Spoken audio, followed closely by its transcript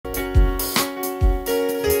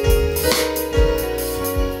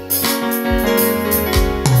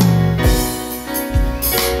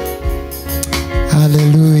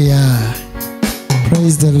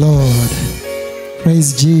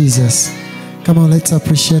Jesus. Come on, let's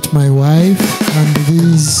appreciate my wife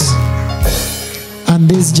and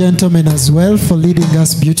these gentlemen as well for leading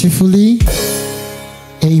us beautifully.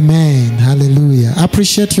 Amen. Hallelujah.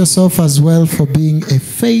 Appreciate yourself as well for being a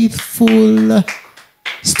faithful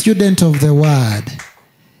student of the word.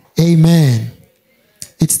 Amen.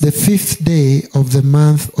 It's the 5th day of the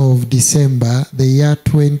month of December, the year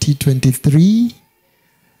 2023.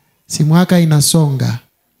 Si mwaka inasonga.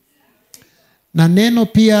 Na neno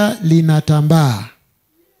pia linatambaa.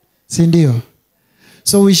 Si ndio?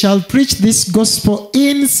 So we shall preach this gospel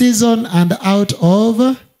in season and out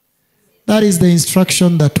of. That is the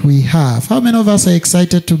instruction that we have. How many of us are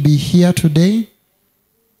excited to be here today?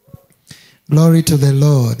 Glory to the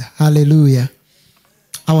Lord. Hallelujah.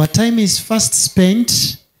 Our time is fast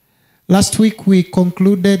spent. Last week we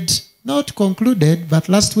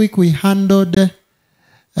last week we handled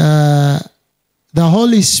the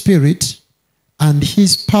Holy Spirit and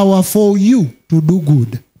his power for you to do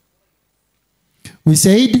good. We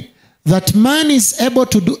said that man is able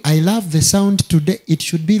to do. I love the sound today. It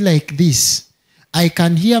should be like this. I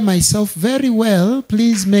can hear myself very well.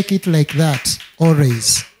 Please make it like that.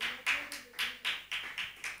 Always.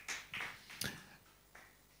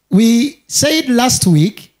 We said last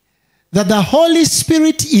week that the Holy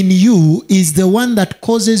Spirit in you is the one that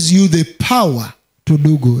causes you the power to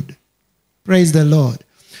do good. Praise the Lord.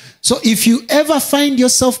 So if you ever find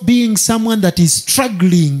yourself being someone that is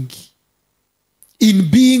struggling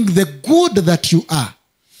in being the good that you are,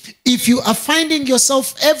 if you are finding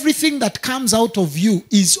yourself everything that comes out of you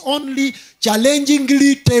is only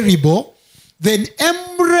challengingly terrible, then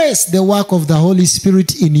embrace the work of the Holy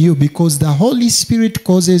Spirit in you, because the Holy Spirit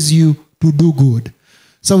causes you to do good.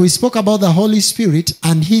 So we spoke about the Holy Spirit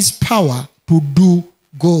and his power to do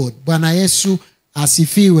good. Bwana Yesu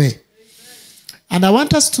asifiwe. And I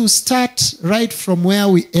want us to start right from where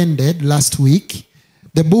we ended last week,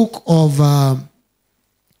 the book of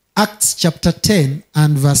Acts chapter 10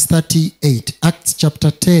 and verse 38. Acts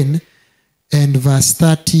chapter 10 and verse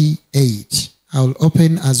 38. I'll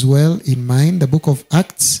open as well in mind the book of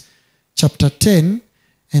Acts chapter 10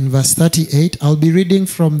 and verse 38. I'll be reading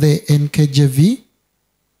from the NKJV.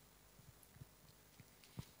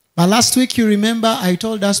 But last week, you remember, I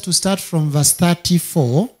told us to start from verse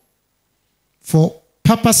 34 for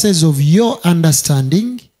purposes of your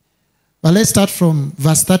understanding. But let's start from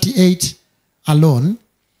verse 38 alone.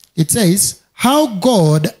 It says, how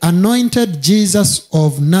God anointed Jesus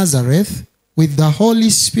of Nazareth with the Holy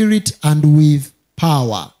Spirit and with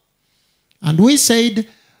power. And we said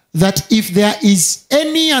that if there is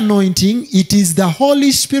any anointing, it is the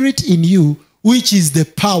Holy Spirit in you, which is the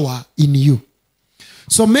power in you.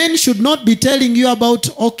 So men should not be telling you about,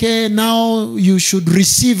 okay, now you should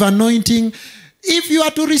receive anointing. If you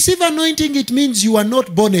are to receive anointing, it means you are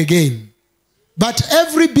not born again. But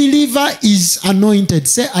every believer is anointed.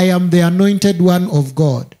 Say, I am the anointed one of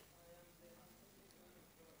God.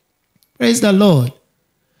 Praise the Lord.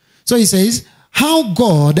 So he says, how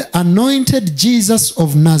God anointed Jesus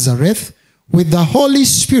of Nazareth with the Holy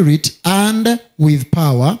Spirit and with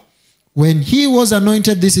power. When he was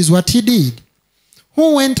anointed, this is what he did.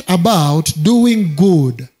 Who went about doing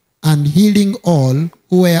good and healing all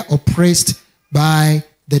who were oppressed by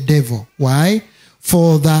the devil. Why?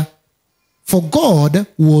 For God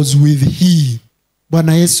was with him.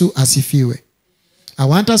 Bwana Yesu asifiwe. I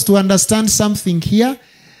want us to understand something here,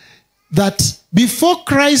 that before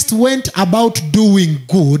Christ went about doing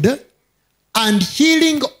good and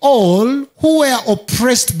healing all who were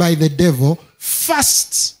oppressed by the devil,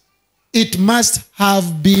 first it must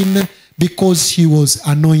have been because he was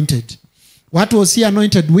anointed. What was he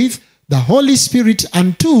anointed with? The Holy Spirit,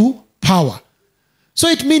 and 2, power. So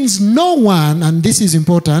it means no one, and this is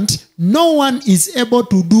important, no one is able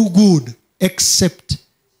to do good except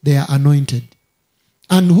they are anointed.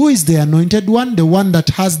 And who is the anointed one? The one that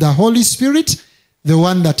has the Holy Spirit, the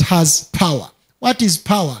one that has power. What is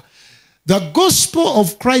power? The gospel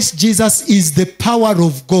of Christ Jesus is the power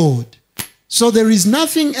of God. So there is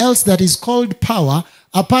nothing else that is called power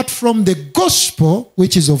apart from the gospel,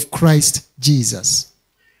 which is of Christ Jesus.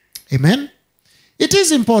 Amen? It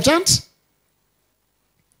is important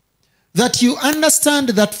that you understand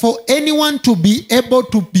that for anyone to be able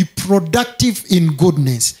to be productive in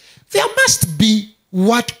goodness, there must be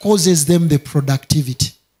what causes them the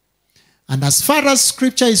productivity. And as far as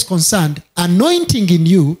scripture is concerned, anointing in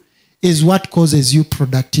you is what causes you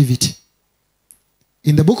productivity.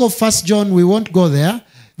 In the book of 1 John, we won't go there.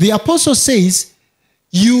 The apostle says,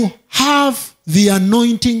 you have the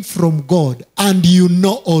anointing from God and you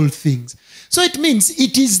know all things. So it means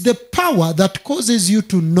it is the power that causes you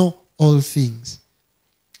to know all things.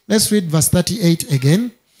 Let's read verse 38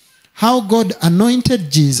 again. How God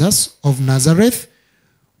anointed Jesus of Nazareth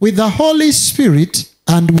with the Holy Spirit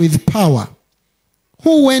and with power,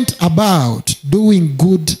 who went about doing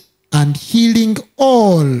good and healing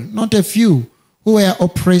all, not a few, who were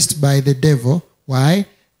oppressed by the devil. Why?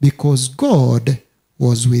 Because God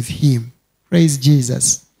was with him. Praise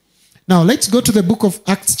Jesus. Now let's go to the book of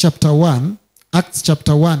Acts chapter 1. Acts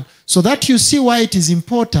chapter 1. So that you see why it is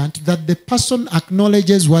important that the person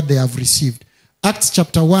acknowledges what they have received. Acts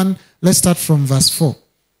chapter 1, let's start from verse 4.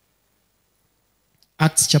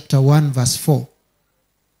 Acts chapter 1 verse 4.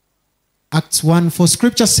 Acts 1, for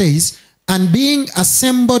scripture says, and being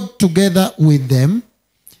assembled together with them,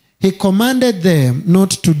 he commanded them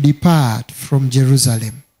not to depart from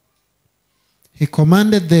Jerusalem. He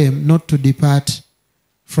commanded them not to depart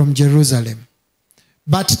from Jerusalem,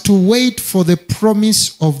 but to wait for the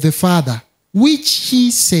promise of the Father, which he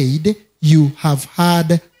said, you have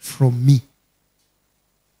heard from me.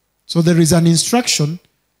 So there is an instruction.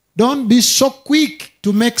 Don't be so quick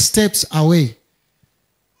to make steps away.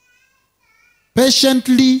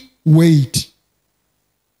 Patiently wait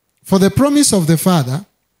for the promise of the Father.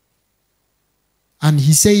 And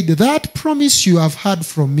he said, that promise you have heard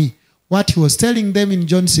from me. What he was telling them in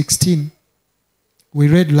John 16, we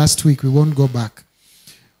read last week, we won't go back.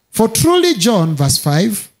 For truly John, verse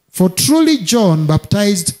 5, for truly John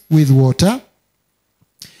baptized with water,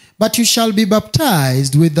 but you shall be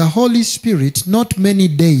baptized with the Holy Spirit not many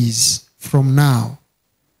days from now.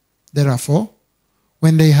 Therefore,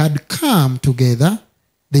 when they had come together,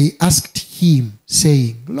 they asked him,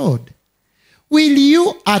 saying, Lord, will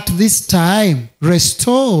you at this time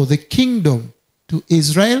restore the kingdom to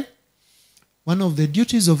Israel? One of the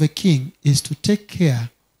duties of a king is to take care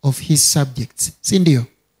of his subjects. Sindio.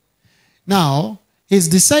 Now, his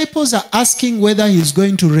disciples are asking whether he's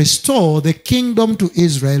going to restore the kingdom to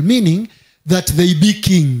Israel, meaning that they be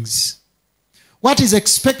kings. What is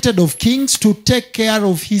expected of kings? To take care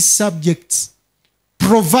of his subjects,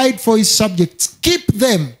 provide for his subjects, keep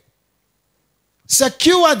them,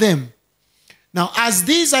 secure them. Now, as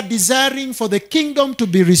these are desiring for the kingdom to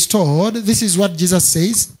be restored, this is what Jesus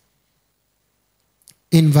says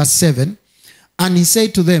in verse 7. And he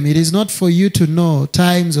said to them, it is not for you to know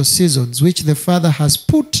times or seasons which the Father has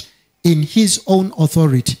put in his own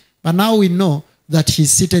authority. But now we know that he's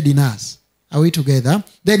seated in us. Are we together?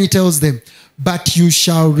 Then he tells them, but you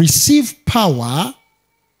shall receive power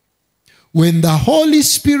when the Holy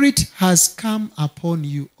Spirit has come upon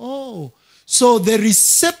you. Oh, so the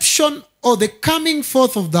reception or the coming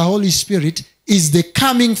forth of the Holy Spirit is the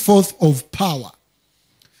coming forth of power.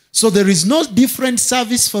 So there is no different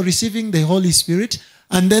service for receiving the Holy Spirit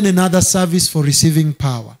and then another service for receiving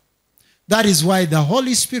power. That is why the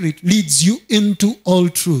Holy Spirit leads you into all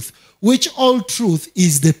truth, which all truth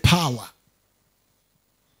is the power.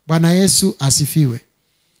 Bwana Yesu asifiwe.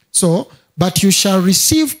 So, but you shall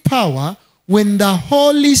receive power when the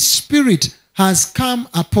Holy Spirit has come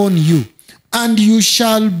upon you, and you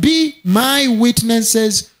shall be my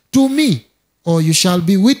witnesses to me, or you shall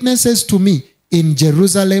be witnesses to me in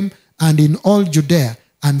Jerusalem and in all Judea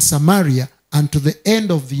and Samaria and to the end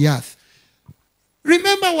of the earth.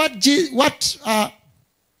 Remember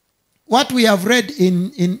what we have read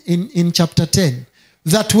in chapter 10,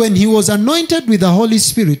 that when he was anointed with the Holy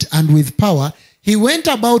Spirit and with power, he went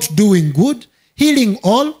about doing good, healing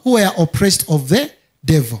all who were oppressed of the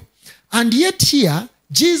devil. And yet here,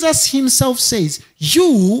 Jesus himself says,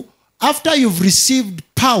 you, after you've received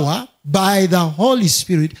power by the Holy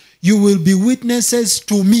Spirit, you will be witnesses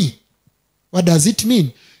to me. What does it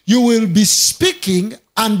mean? You will be speaking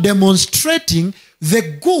and demonstrating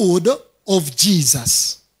the good of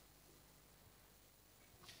Jesus.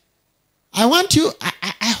 I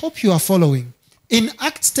hope you are following. In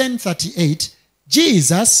Acts 10:38,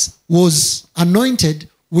 Jesus was anointed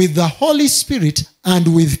with the Holy Spirit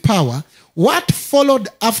and with power. What followed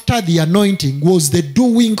after the anointing was the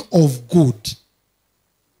doing of good.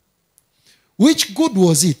 Which good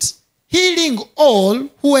was it? Healing all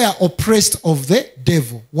who were oppressed of the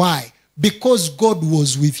devil. Why? Because God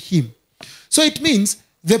was with him. So it means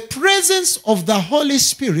the presence of the Holy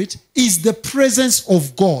Spirit is the presence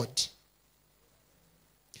of God.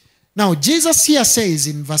 Now, Jesus here says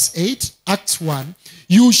in verse 8, Acts 1,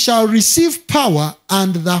 you shall receive power,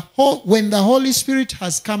 and when the Holy Spirit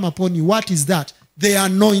has come upon you. What is that? The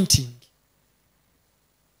anointing.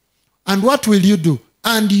 And what will you do?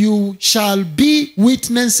 And you shall be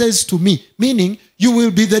witnesses to me. Meaning, you will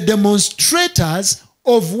be the demonstrators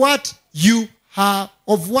of what you have,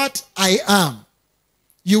 of what I am.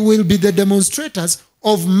 You will be the demonstrators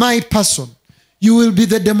of my person. you will be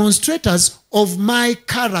the demonstrators of my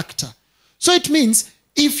character. So it means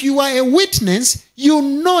if you are a witness, you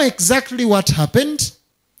know exactly what happened.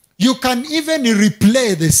 You can even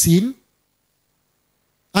replay the scene.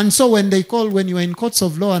 And so when you are in courts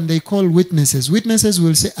of law and they call witnesses, witnesses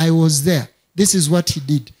will say, I was there. This is what he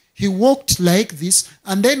did. He walked like this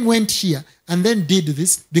and then went here and then did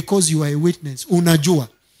this because you are a witness. Unajua.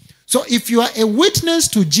 So if you are a witness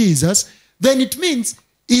to Jesus, then it means,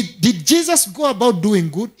 did Jesus go about doing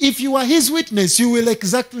good? If you are his witness, you will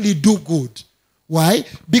exactly do good. Why?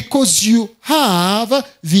 Because you have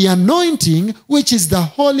the anointing, which is the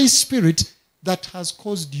Holy Spirit that has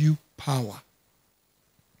caused you power.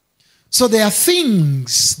 So there are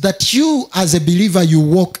things that you as a believer you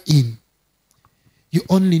walk in. You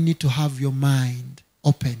only need to have your mind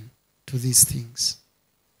open to these things.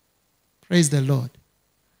 Praise the Lord.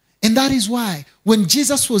 And that is why when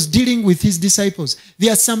Jesus was dealing with his disciples,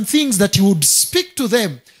 there are some things that he would speak to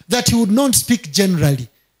them that he would not speak generally.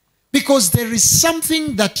 Because there is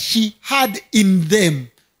something that he had in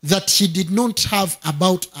them that he did not have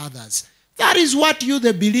about others. That is what you,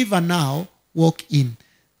 the believer, now walk in.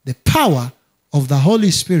 The power of the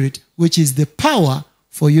Holy Spirit, which is the power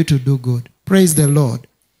for you to do good. Praise the Lord.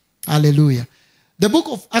 Hallelujah. The book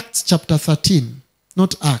of Acts chapter 13,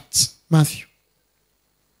 not Acts, Matthew.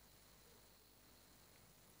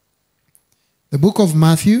 The book of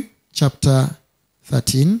Matthew chapter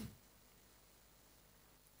 13.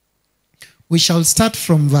 We shall start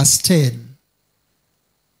from verse 10.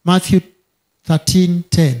 Matthew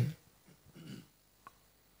 13:10.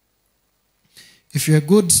 If you're a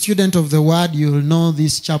good student of the word, you will know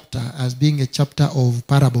this chapter as being a chapter of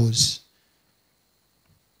parables.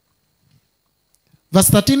 Verse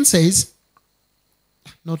 13 says,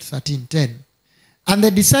 not 13, 10. And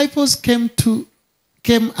the disciples came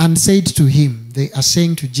and said to him, they are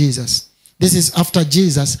saying to Jesus, this is after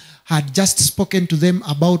Jesus had just spoken to them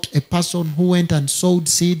about a person who went and sowed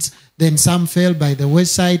seeds. Then some fell by the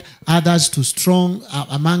wayside, others too strong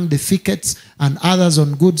among the thickets, and others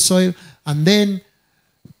on good soil. And then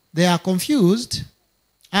they are confused.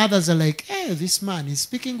 Others are like, hey, this man is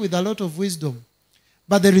speaking with a lot of wisdom.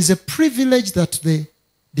 But there is a privilege that the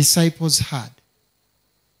disciples had.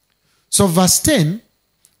 So verse 10,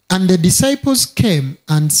 and the disciples came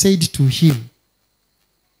and said to him,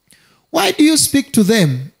 why do you speak to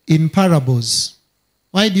them in parables?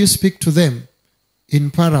 Why do you speak to them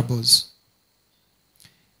in parables?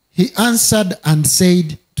 He answered and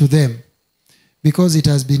said to them, because it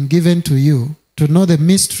has been given to you to know the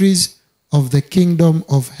mysteries of the kingdom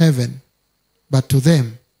of heaven, but to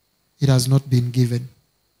them it has not been given.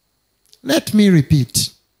 Let me repeat.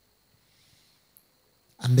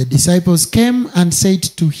 And the disciples came and said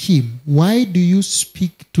to him, why do you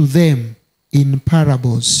speak to them in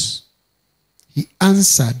parables? He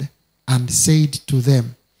answered and said to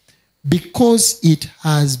them, because it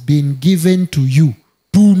has been given to you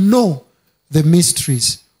to know the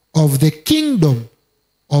mysteries of the kingdom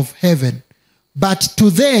of heaven, but to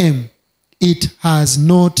them it has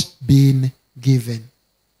not been given.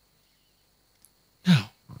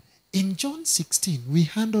 Now, in John 16, we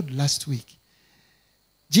handled last week,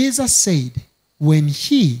 Jesus said, when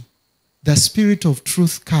he, the Spirit of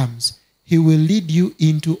truth, comes, he will lead you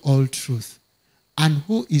into all truth. And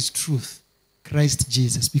who is truth? Christ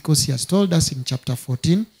Jesus. Because he has told us in chapter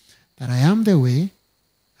 14 that I am the way,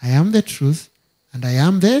 I am the truth, and I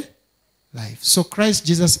am the life. So Christ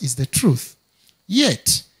Jesus is the truth.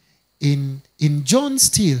 Yet, in John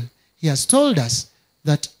still, he has told us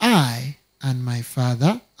that I and my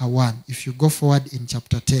Father are one. If you go forward in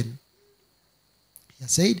chapter 10, he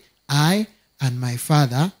has said, I and my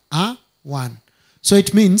Father are one. So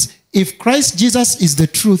it means if Christ Jesus is the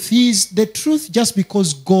truth, he is the truth just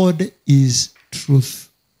because God is truth.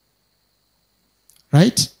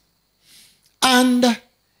 Right? And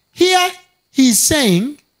here he is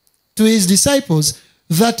saying to his disciples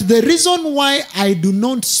that the reason why I do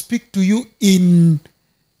not speak to you in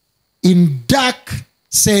dark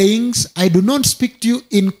sayings, I do not speak to you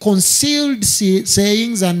in concealed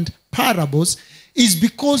sayings and parables, is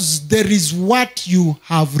because there is what you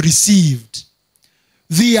have received.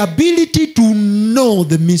 The ability to know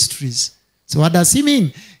the mysteries. So what does he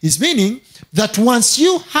mean? He's meaning that once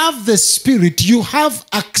you have the Spirit, you have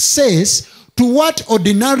access to what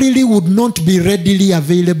ordinarily would not be readily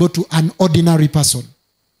available to an ordinary person.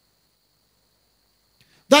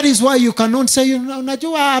 That is why you cannot say,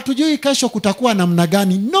 unajua hatujui kesho kutakuwa namna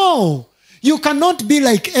gani. No, you cannot be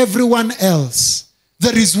like everyone else.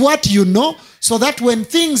 There is what you know, so that when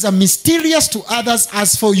things are mysterious to others,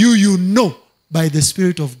 as for you, you know by the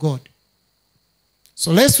Spirit of God.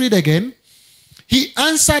 So let's read again. He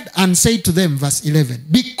answered and said to them, verse 11,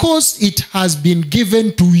 because it has been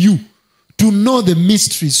given to you to know the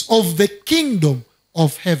mysteries of the kingdom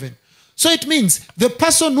of heaven. So it means the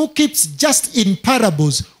person who keeps just in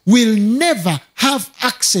parables will never have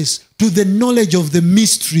access to the knowledge of the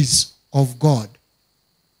mysteries of God.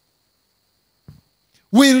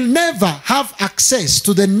 Will never have access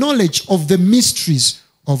to the knowledge of the mysteries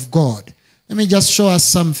of God. Let me just show us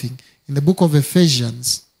something in the book of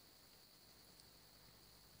Ephesians.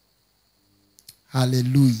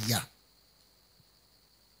 Hallelujah.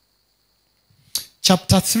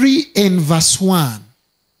 Chapter 3 and verse 1.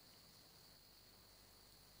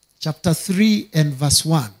 Chapter 3 and verse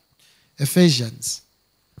 1. Ephesians.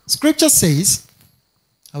 Scripture says,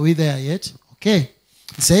 are we there yet? Okay.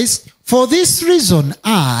 It says, for this reason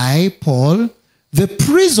I, Paul, the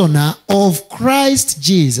prisoner of Christ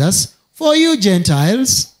Jesus, for you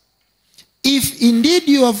Gentiles, if indeed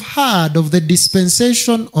you have heard of the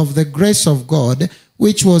dispensation of the grace of God,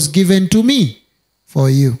 which was given to me for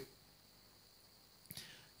you.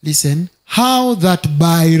 Listen, how that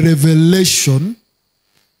by revelation,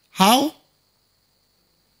 how?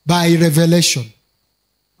 By revelation.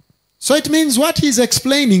 So it means what he's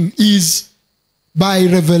explaining is by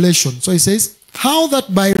revelation. So he says, how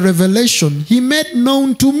that by revelation he made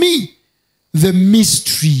known to me the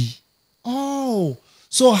mystery. Oh,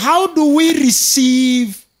 so how do we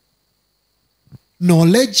receive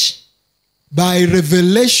knowledge? By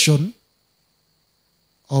revelation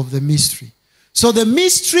of the mystery. So the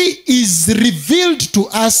mystery is revealed to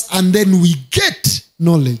us and then we get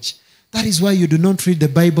knowledge. That is why you do not read the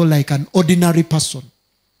Bible like an ordinary person.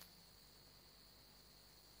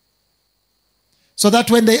 So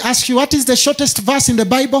that when they ask you, what is the shortest verse in the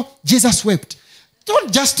Bible? Jesus wept.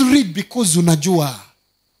 Don't just read because unajua.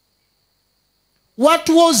 What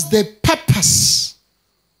was the purpose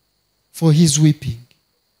for his weeping?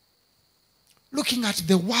 Looking at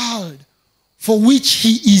the world for which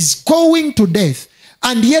he is going to death,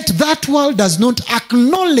 and yet that world does not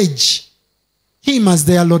acknowledge him as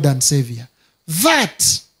their Lord and Savior. That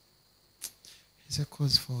is a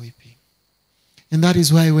cause for weeping. And that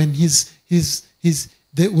is why when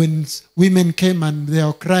when women came and they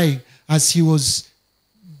were crying as he was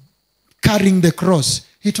carrying the cross,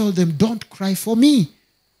 he told them, don't cry for me.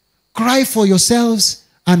 Cry for yourselves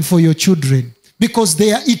and for your children. Because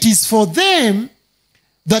it is for them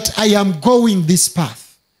that I am going this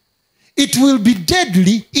path. It will be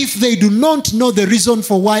deadly if they do not know the reason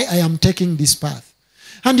for why I am taking this path.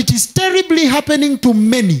 And it is terribly happening to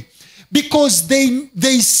many because they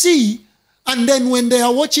see, and then when they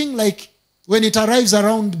are watching, like when it arrives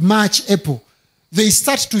around March, April, they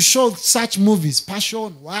start to show such movies,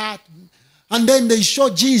 Passion, what? And then they show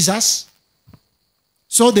Jesus.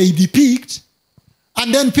 So they depict.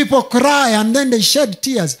 And then people cry and then they shed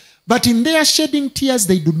tears. But in their shedding tears,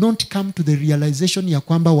 they do not come to the realization ya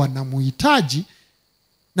kwamba wanamuhitaji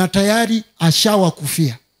na tayari ashawa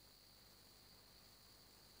kufia.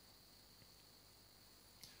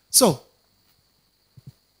 So,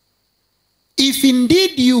 if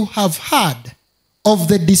indeed you have heard of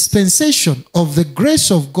the dispensation of the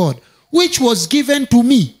grace of God, which was given to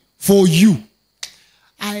me for you.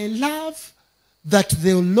 I love that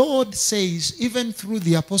the Lord says, even through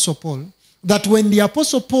the Apostle Paul, that when the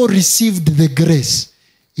Apostle Paul received the grace,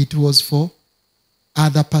 it was for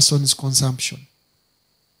other person's consumption.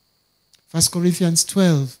 1 Corinthians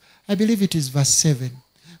 12, I believe it is verse 7,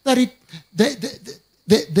 that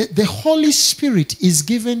the Holy Spirit is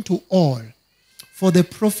given to all for the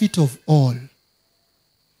profit of all.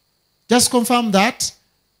 Just confirm that.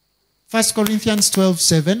 1 Corinthians 12,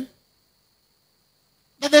 7.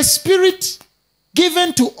 That the Spirit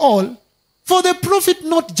given to all for the profit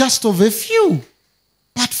not just of a few,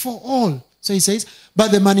 but for all. So he says,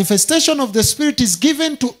 but the manifestation of the Spirit is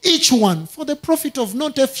given to each one for the profit of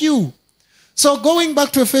not a few. So going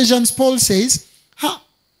back to Ephesians, Paul says,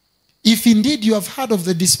 if indeed you have heard of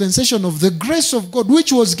the dispensation of the grace of God,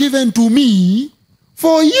 which was given to me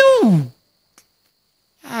for you.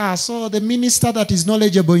 So the minister that is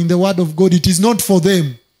knowledgeable in the word of God, it is not for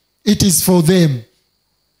them. It is for them.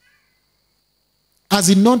 As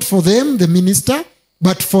in not for them, the minister,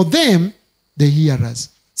 but for them, the hearers.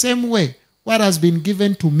 Same way, what has been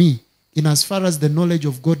given to me, in as far as the knowledge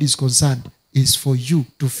of God is concerned, is for you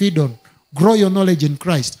to feed on. Grow your knowledge in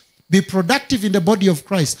Christ. Be productive in the body of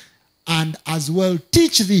Christ. And as well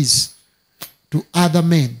teach this to other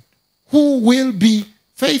men who will be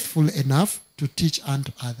faithful enough to teach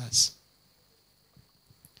unto others.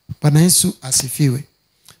 Bwana Yesu asifiwe.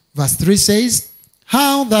 Verse 3 says,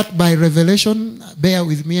 how that by revelation, bear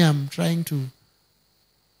with me, I'm trying to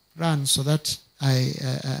run so that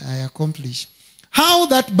I accomplish. How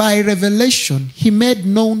that by revelation he made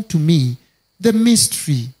known to me the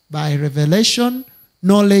mystery. By revelation,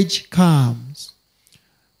 knowledge comes.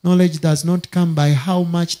 Knowledge does not come by how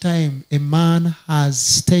much time a man has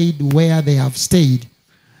stayed where they have stayed.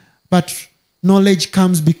 But knowledge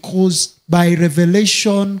comes because by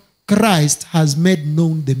revelation, Christ has made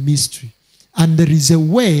known the mystery. And there is a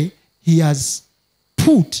way he has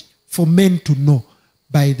put for men to know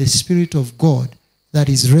by the Spirit of God that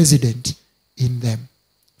is resident in them.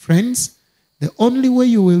 Friends, the only way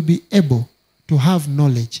you will be able to have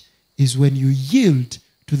knowledge is when you yield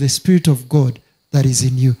to the Spirit of God that is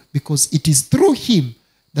in you, because it is through him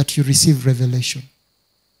that you receive revelation.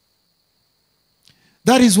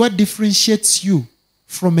 That is what differentiates you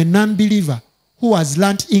from a non-believer who has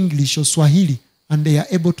learned English or Swahili and they are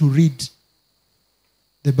able to read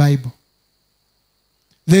the Bible.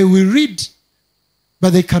 They will read,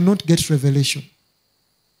 but they cannot get revelation.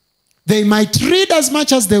 They might read as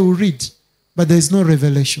much as they will read, but there is no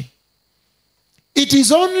revelation. It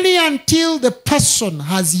is only until the person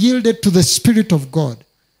has yielded to the Spirit of God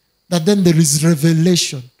that then there is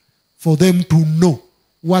revelation for them to know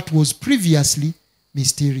what was previously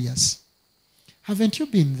mysterious. Haven't you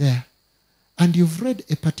been there and you've read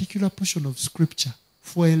a particular portion of Scripture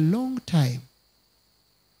for a long time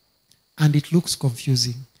and it looks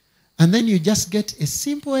confusing, and then you just get a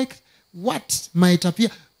simple what might appear,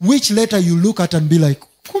 which later you look at and be like,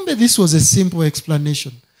 kumbe, this was a simple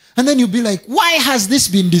explanation. And then you'll be like, why has this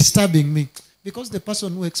been disturbing me? Because the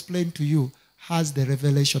person who explained to you has the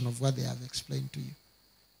revelation of what they have explained to you.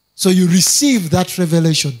 So you receive that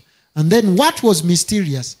revelation. And then what was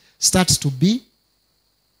mysterious starts to be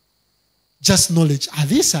just knowledge.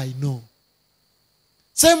 This I know.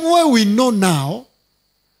 Same way we know now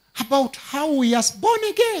about how we are born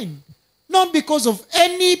again. Not because of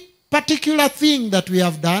any particular thing that we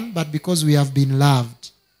have done, but because we have been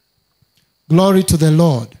loved. Glory to the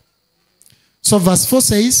Lord. So verse 4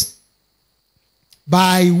 says,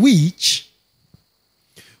 by which,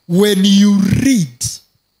 when you read,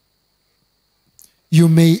 you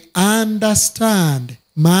may understand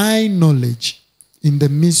my knowledge in the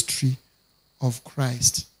mystery of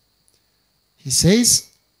Christ. He says,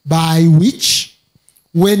 by which,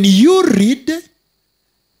 when you read,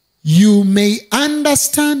 you may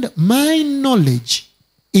understand my knowledge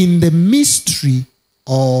in the mystery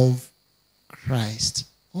of Christ.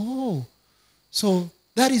 Oh, so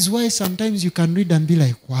that is why sometimes you can read and be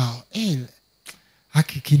like, wow,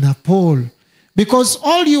 Hakikina Paul. Because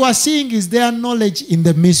all you are seeing is their knowledge in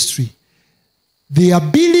the mystery. The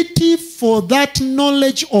ability for that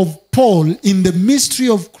knowledge of Paul in the mystery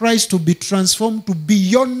of Christ to be transformed to be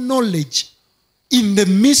your knowledge in the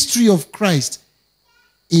mystery of Christ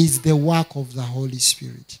is the work of the Holy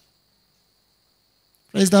Spirit.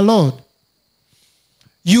 Praise the Lord.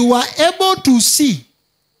 You are able to see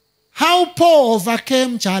how Paul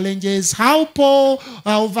overcame challenges, how Paul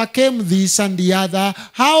overcame this and the other,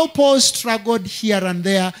 how Paul struggled here and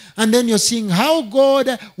there, and then you're seeing how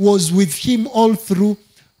God was with him all through.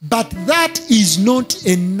 But that is not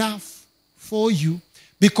enough for you,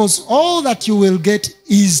 because all that you will get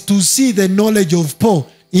is to see the knowledge of Paul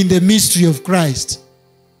in the mystery of Christ.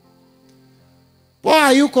 Paul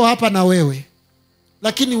hayuko hapa na wewe,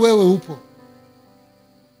 lakini wewe upo.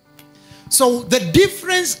 So the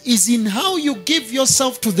difference is in how you give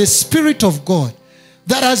yourself to the Spirit of God.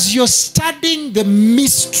 That as you're studying the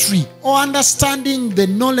mystery or understanding the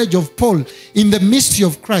knowledge of Paul in the mystery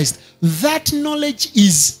of Christ, that knowledge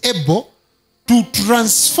is able to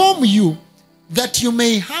transform you, that you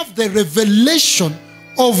may have the revelation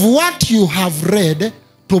of what you have read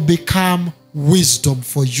to become wisdom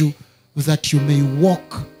for you, that you may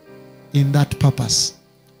walk in that purpose.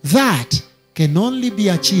 That can only be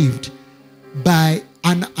achieved by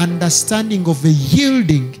an understanding of a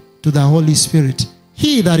yielding to the Holy Spirit,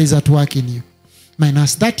 He that is at work in you.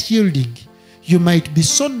 Minus that yielding, you might be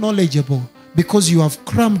so knowledgeable because you have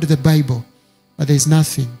crammed the Bible, but there's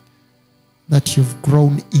nothing that you've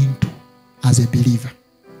grown into as a believer.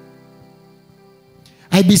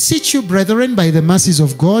 I beseech you, brethren, by the mercies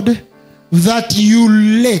of God, that you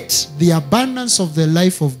let the abundance of the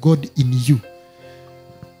life of God in you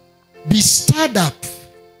be stirred up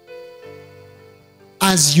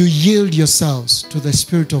as you yield yourselves to the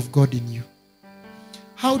Spirit of God in you.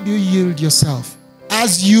 How do you yield yourself?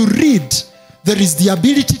 As you read, there is the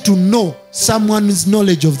ability to know someone's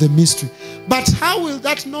knowledge of the mystery. But how will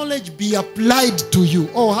that knowledge be applied to you?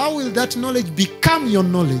 Or how will that knowledge become your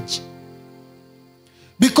knowledge?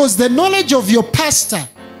 Because the knowledge of your pastor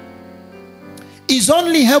is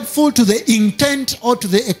only helpful to the intent or to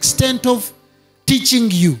the extent of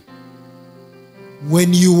teaching you.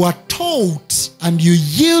 When you are taught and you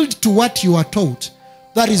yield to what you are taught,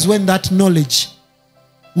 that is when that knowledge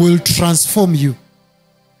will transform you.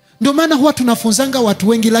 Ndio maana huwa tunafunzanga watu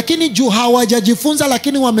wengi, lakini juu hawajajifunza,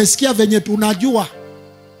 lakini wamesikia venye tunajua.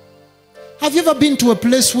 Have you ever been to a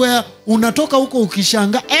place where unatoka huko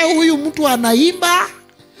ukishanga, huyu mtu anaimba,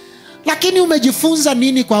 lakini umejifunza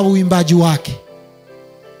nini kwa uimbaji wake?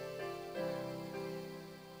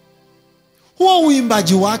 Huo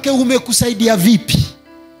uimbaji wake umekusaidia vipi?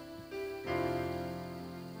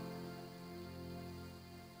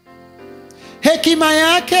 Hekima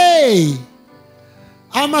yake,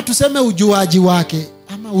 ama tuseme ujuaji wake,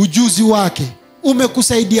 ama ujuzi wake,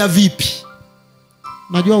 umekusaidia vipi?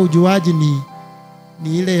 Najua ujuaji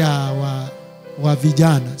ni ile ya wa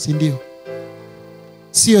vijana, si ndio?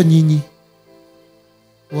 Sio nyinyi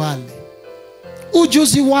wale.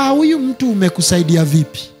 Ujuzi wa huyu mtu umekusaidia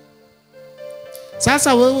vipi?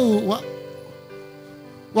 Sasa wewe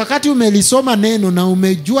wakati umelisoma neno na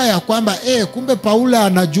umejua ya kwamba kumbe Paulo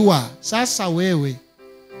anajua. Sasa wewe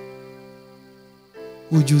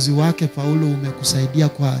ujuzi wake Paulo umekusaidia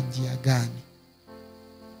kwa njia gani?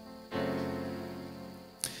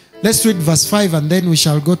 Let's read verse 5 and then we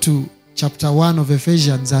shall go to chapter 1 of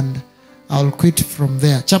Ephesians and I'll quit from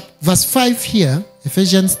there. Verse 5 here,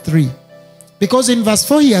 Ephesians 3. Because in verse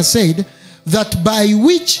 4 he has said that by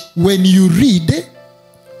which when you read,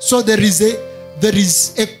 so there is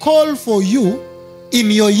a call for you in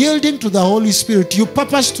your yielding to the Holy Spirit. You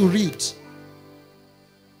purpose to read.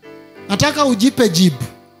 Nataka ujipe jibu.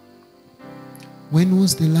 When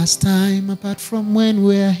was the last time, apart from when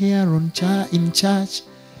we are here in church,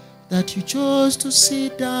 that you chose to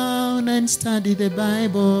sit down and study the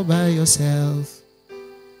Bible by yourself?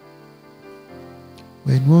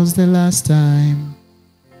 When was the last time?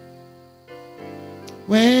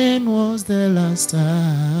 When was the last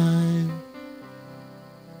time?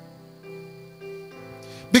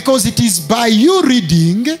 Because it is by you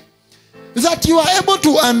reading that you are able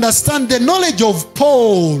to understand the knowledge of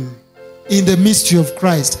Paul in the mystery of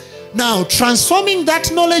Christ. Now, transforming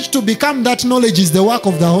that knowledge to become that knowledge is the work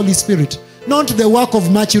of the Holy Spirit, not the work of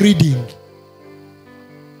much reading.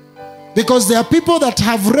 Because there are people that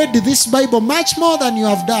have read this Bible much more than you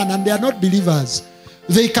have done, and they are not believers.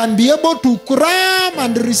 They can be able to cram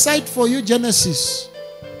and recite for you Genesis,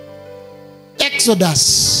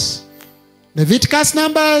 Exodus, Leviticus,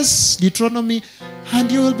 Numbers, Deuteronomy,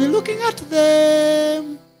 and you will be looking at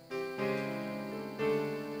them.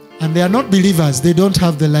 And they are not believers. They don't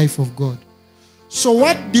have the life of God. So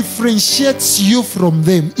what differentiates you from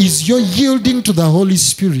them is your yielding to the Holy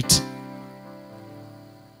Spirit.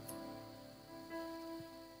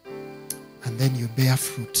 And then you bear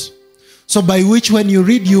fruit. So by which when you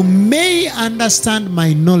read, you may understand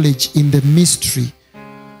my knowledge in the mystery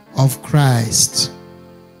of Christ.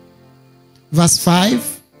 Verse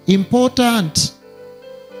 5, important.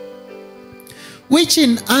 Which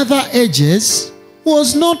in other ages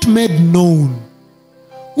was not made known.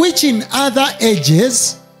 Which in other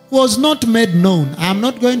ages was not made known. I'm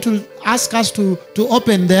not going to ask us to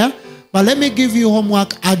open there, but let me give you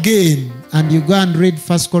homework again. And you go and read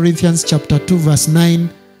 1 Corinthians chapter 2 verse 9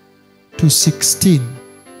 to 16.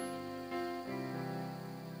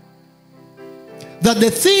 That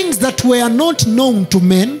the things that were not known to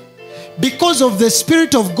men, because of the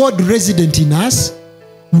Spirit of God resident in us,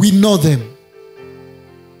 we know them.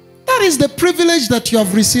 That is the privilege that you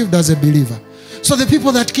have received as a believer. So the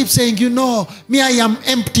people that keep saying, you know, me, I am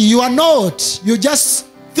empty. You are not. You just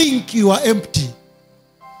think you are empty.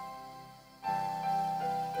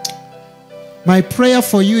 My prayer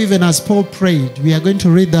for you, even as Paul prayed, we are going to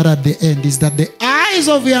read that at the end, is that the eyes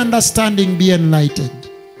of your understanding be enlightened,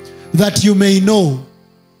 that you may know.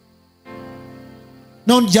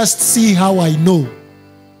 Not just see how I know.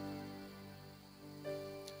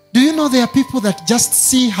 Do you know there are people that just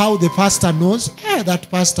see how the pastor knows?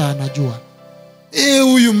 That pastor anajua.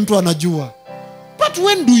 Huyu mtu anajua. But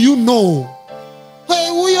when do you know?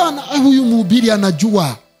 Huyu mhubiri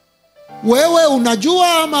anajua. Wewe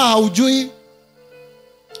unajua ama haujui?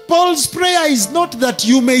 Paul's prayer is not that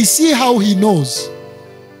you may see how he knows,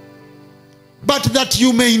 but that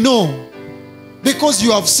you may know, because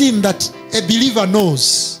you have seen that a believer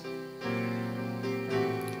knows.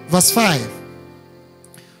 Verse 5.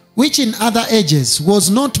 Which in other ages was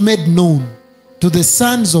not made known to the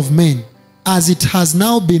sons of men, as it has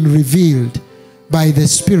now been revealed by the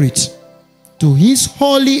Spirit to his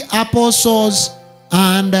holy apostles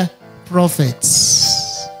and prophets.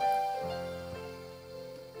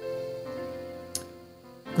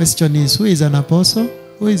 Question is, who is an apostle?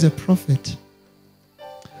 Who is a prophet?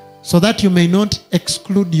 so that you may not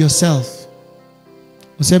exclude yourself.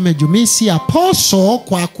 Useme jumi si apostle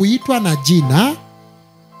kwa kuitwa na jina,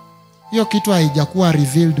 hiyo kitu haijakuwa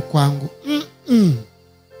revealed kwangu.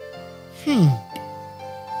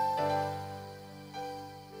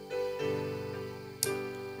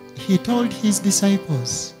 He told his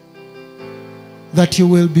disciples that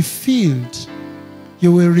you will be filled,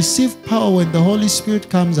 you will receive power when the Holy Spirit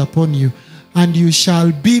comes upon you, and you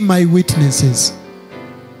shall be my witnesses.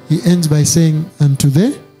 He ends by saying, unto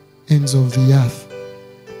the ends of the earth.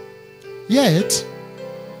 Yet,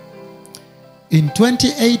 in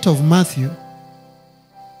 28 of Matthew,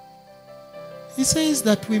 he says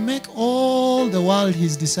that we make all the world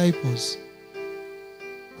his disciples.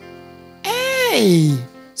 Hey!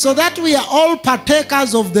 So that we are all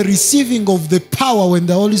partakers of the receiving of the power when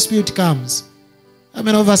the Holy Spirit comes. How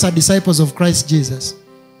many of us are disciples of Christ Jesus?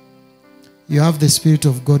 You have the Spirit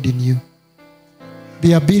of God in you.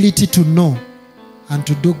 The ability to know and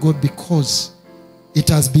to do good because it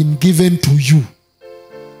has been given to you.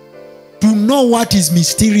 To know what is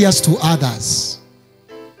mysterious to others.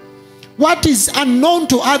 What is unknown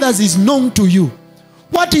to others is known to you.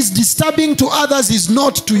 What is disturbing to others is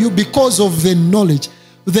not to you because of the knowledge.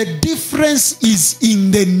 The difference is in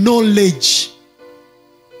the knowledge.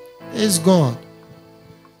 Praise God.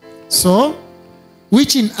 So,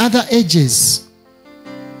 which in other ages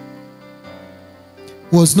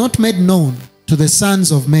was not made known to the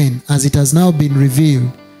sons of men, as it has now been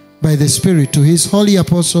revealed by the Spirit to his holy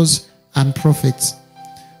apostles and prophets.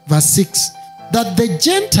 Verse 6, that the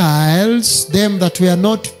Gentiles, them that were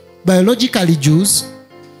not biologically Jews,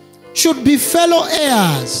 should be fellow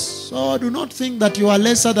heirs. So do not think that you are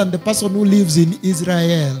lesser than the person who lives in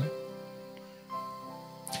Israel.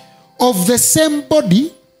 Of the same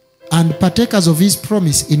body and partakers of his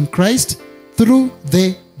promise in Christ through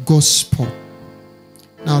the gospel.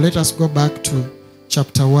 Now let us go back to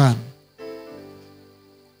chapter 1.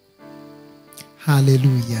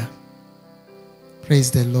 Hallelujah.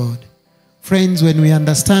 Praise the Lord. Friends, when we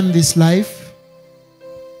understand this life,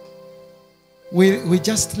 we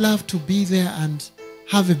just love to be there and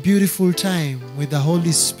have a beautiful time with the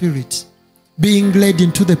Holy Spirit, being led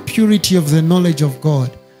into the purity of the knowledge of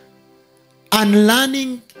God, and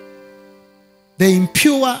learning the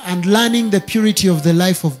impure and learning the purity of the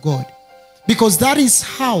life of God. Because that is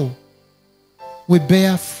how we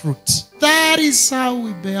bear fruit. That is how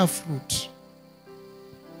we bear fruit.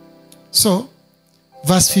 So,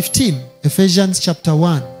 verse 15, Ephesians chapter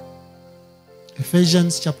 1.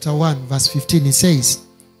 Ephesians chapter 1, verse 15, it says,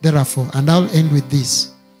 therefore, and I'll end with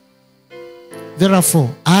this.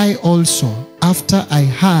 Therefore, I also, after I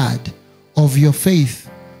heard of your faith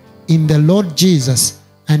in the Lord Jesus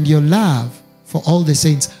and your love for all the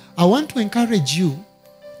saints. I want to encourage you,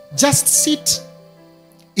 just sit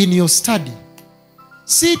in your study.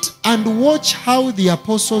 Sit and watch how the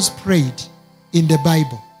apostles prayed in the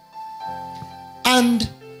Bible. And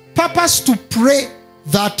purpose to pray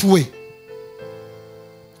that way.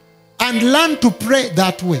 And learn to pray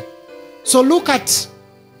that way. So look at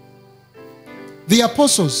the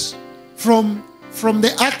apostles from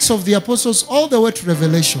the Acts of the Apostles all the way to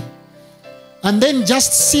Revelation. And then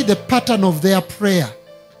just see the pattern of their prayer,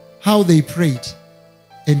 how they prayed.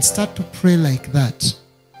 And start to pray like that.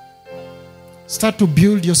 Start to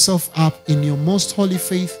build yourself up in your most holy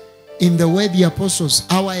faith in the way the apostles,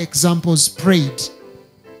 our examples, prayed.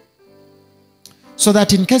 So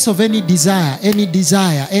that in case of any desire,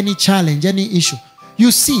 any challenge, any issue,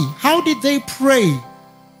 you see, how did they pray?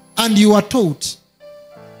 And you are taught.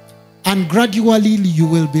 And gradually you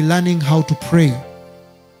will be learning how to pray.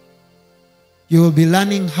 You will be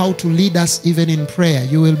learning how to lead us even in prayer.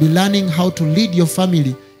 You will be learning how to lead your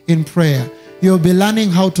family in prayer. You will be learning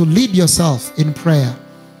how to lead yourself in prayer.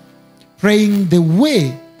 Praying the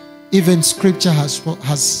way even Scripture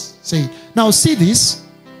has said. Now see this.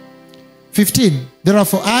 15.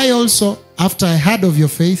 Therefore I also, after I heard of your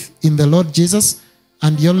faith in the Lord Jesus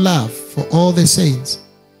and your love for all the saints,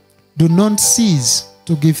 do not cease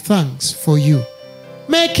to give thanks for you,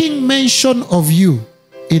 making mention of you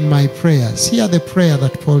in my prayers. Hear the prayer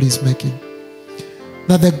that Paul is making.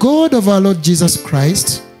 That the God of our Lord Jesus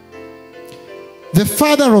Christ, the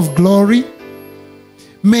Father of glory,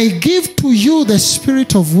 may give to you the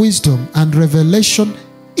spirit of wisdom and revelation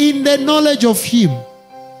in the knowledge of him.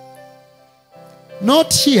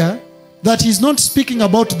 Note here that he's not speaking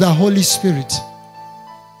about the Holy Spirit.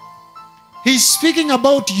 He's speaking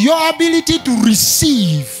about your ability to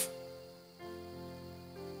receive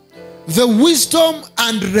the wisdom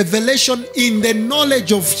and revelation in the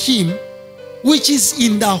knowledge of him, which is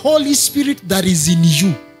in the Holy Spirit that is in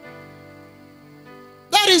you.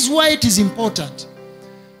 That is is why it is important.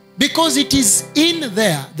 Because it is in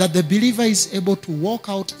there that the believer is able to walk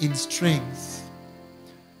out in strength.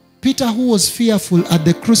 Peter, who was fearful at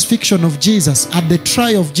the crucifixion of Jesus, at the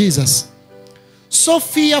trial of Jesus, so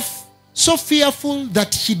fearful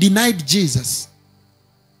that he denied Jesus,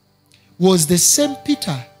 was the same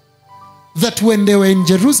Peter that when they were in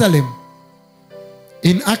Jerusalem,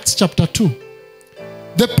 in Acts chapter 2,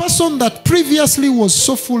 the person that previously was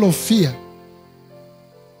so full of fear,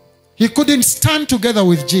 he couldn't stand together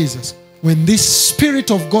with Jesus. When this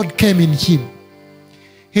Spirit of God came in him,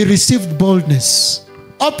 he received boldness,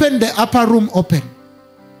 opened the upper room open,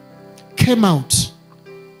 came out,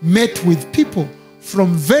 met with people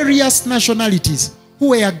from various nationalities who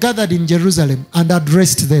were gathered in Jerusalem and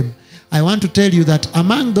addressed them. I want to tell you that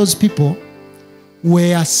among those people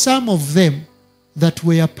were some of them that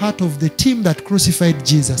were part of the team that crucified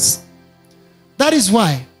Jesus. That is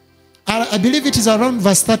why, I believe it is around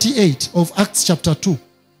verse 38 of Acts chapter 2.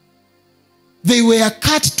 They were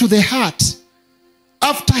cut to the heart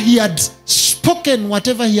after he had spoken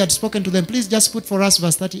whatever he had spoken to them. Please just put for us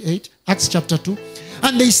verse 38, Acts chapter 2.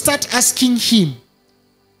 And they start asking him,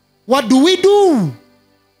 what do we do?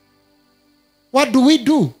 What do we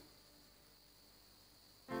do?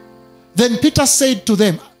 Then Peter said to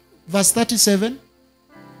them, verse 37,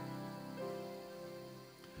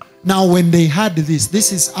 now when they heard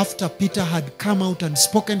this is after Peter had come out and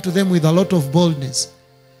spoken to them with a lot of boldness.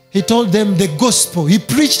 He told them the gospel. He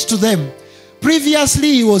preached to them.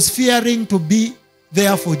 Previously he was fearing to be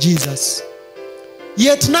there for Jesus.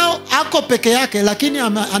 Yet now ako peke yake, lakini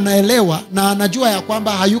anaelewa na anajua ya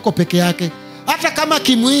kwamba hayuko peke yake. Hata kama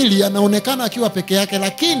kimwili anaonekana akiwa peke yake,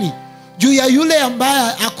 lakini juu ya yule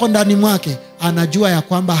ambaye ako ndani mwake anajua ya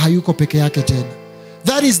kwamba hayuko peke yake tena.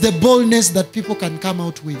 That is the boldness that people can come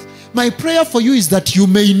out with. My prayer for you is that you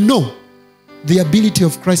may know the ability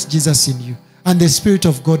of Christ Jesus in you and the Spirit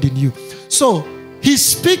of God in you. So he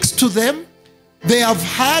speaks to them, they have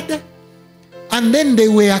heard, and then they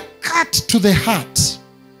were cut to the heart.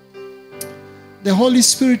 The Holy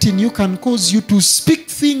Spirit in you can cause you to speak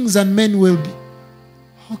things and men will be.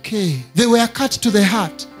 Okay. They were cut to the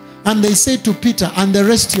heart. And they said to Peter and the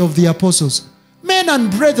rest of the apostles, men and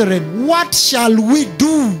brethren, what shall we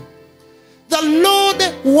do? The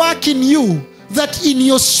Lord work in you, that in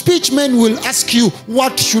your speech men will ask you,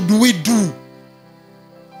 what should we do?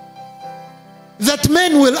 That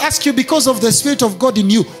men will ask you because of the Spirit of God in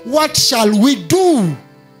you, what shall we do?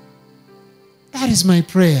 That is my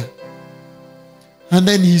prayer. And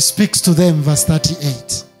then he speaks to them, verse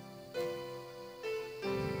 38.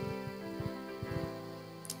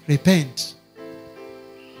 Repent.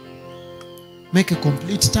 Make a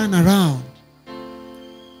complete turnaround.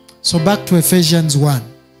 So back to Ephesians 1.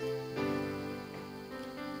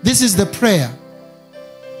 This is the prayer.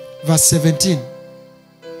 Verse 17.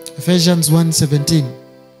 Ephesians 1:17.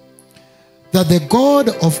 That the God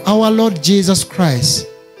of our Lord Jesus Christ,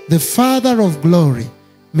 the Father of glory,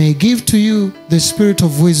 may give to you the spirit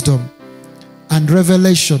of wisdom and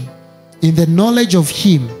revelation in the knowledge of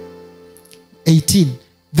him. 18.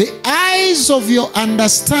 The eyes of your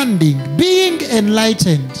understanding being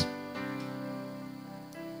enlightened.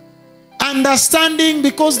 Understanding,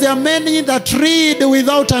 because there are many that read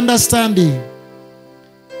without understanding.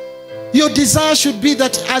 Your desire should be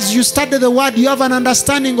that as you study the word, you have an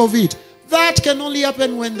understanding of it. That can only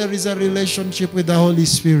happen when there is a relationship with the Holy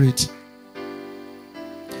Spirit.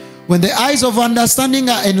 When the eyes of understanding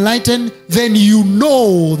are enlightened, then you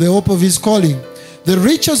know the hope of his calling, the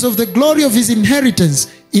riches of the glory of his inheritance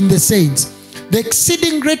in the saints, the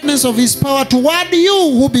exceeding greatness of his power toward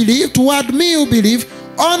you who believe, toward me who believe,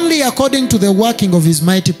 only according to the working of his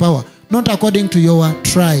mighty power, not according to your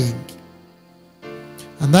trying.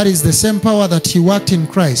 And that is the same power that he worked in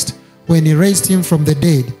Christ when he raised him from the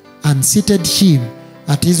dead and seated him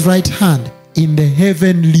at his right hand in the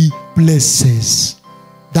heavenly places.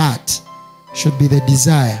 That should be the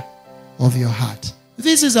desire of your heart.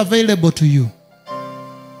 This is available to you.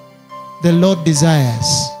 The Lord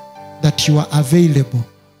desires that you are available,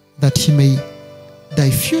 that he may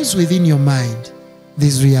diffuse within your mind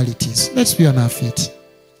these realities. Let's be on our feet.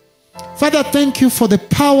 Father, thank you for the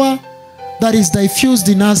power that is diffused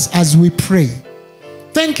in us as we pray.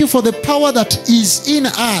 Thank you for the power that is in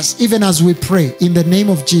us even as we pray in the name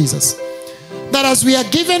of Jesus. That as we are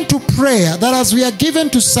given to prayer, that as we are given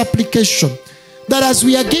to supplication, that as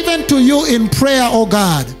we are given to you in prayer, oh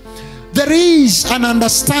God, there is an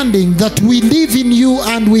understanding that we live in you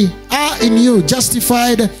and we are in you,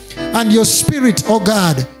 justified, and your Spirit, oh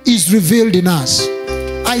God, is revealed in us.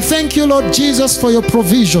 I thank you, Lord Jesus, for your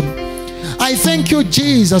provision. I thank you,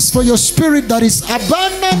 Jesus, for your Spirit that is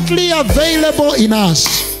abundantly available in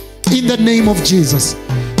us, in the name of Jesus.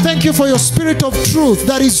 Thank you for your Spirit of truth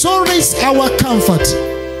that is always our comfort.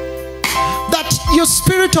 That your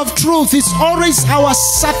Spirit of truth is always our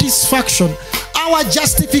satisfaction, our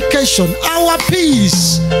justification, our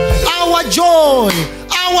peace, our joy,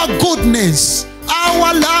 our goodness,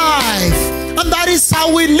 our life. And that is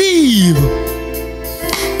how we live.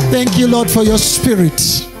 Thank you, Lord, for your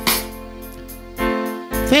Spirit.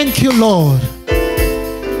 Thank you, Lord.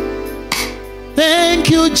 Thank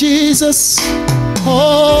you, Jesus.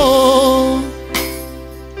 Oh,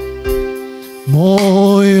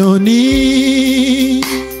 moyoni,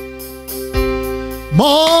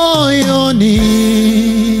 moyoni,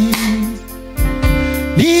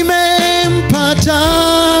 nimempata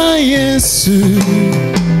Yesu.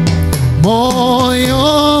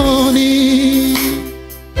 Moyoni,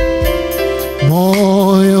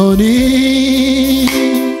 moyoni,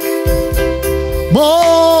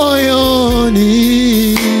 moyoni,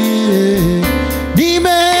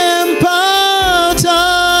 nimempata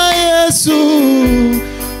Yesu.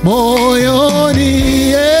 Moyoni,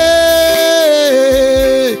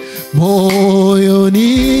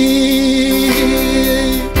 moyoni,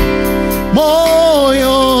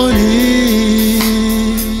 moyoni,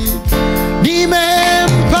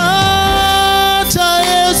 nimempata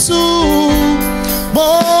Yesu.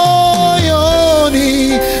 Moyoni.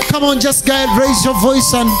 Come on, just guys, raise your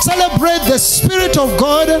voice and celebrate the Spirit of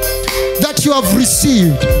God that you have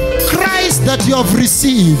received, Christ that you have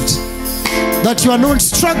received, that you are not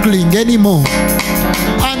struggling anymore,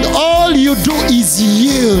 and all you do is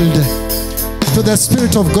yield to the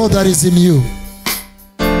Spirit of God that is in you.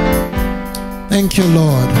 Thank you,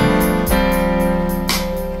 Lord.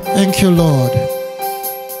 Thank you, Lord.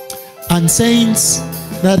 And saints,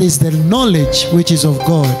 that is the knowledge which is of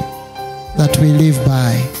God that we live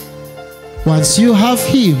by. Once you have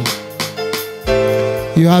Him,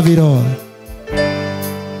 you have it all.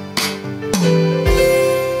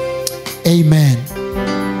 Amen.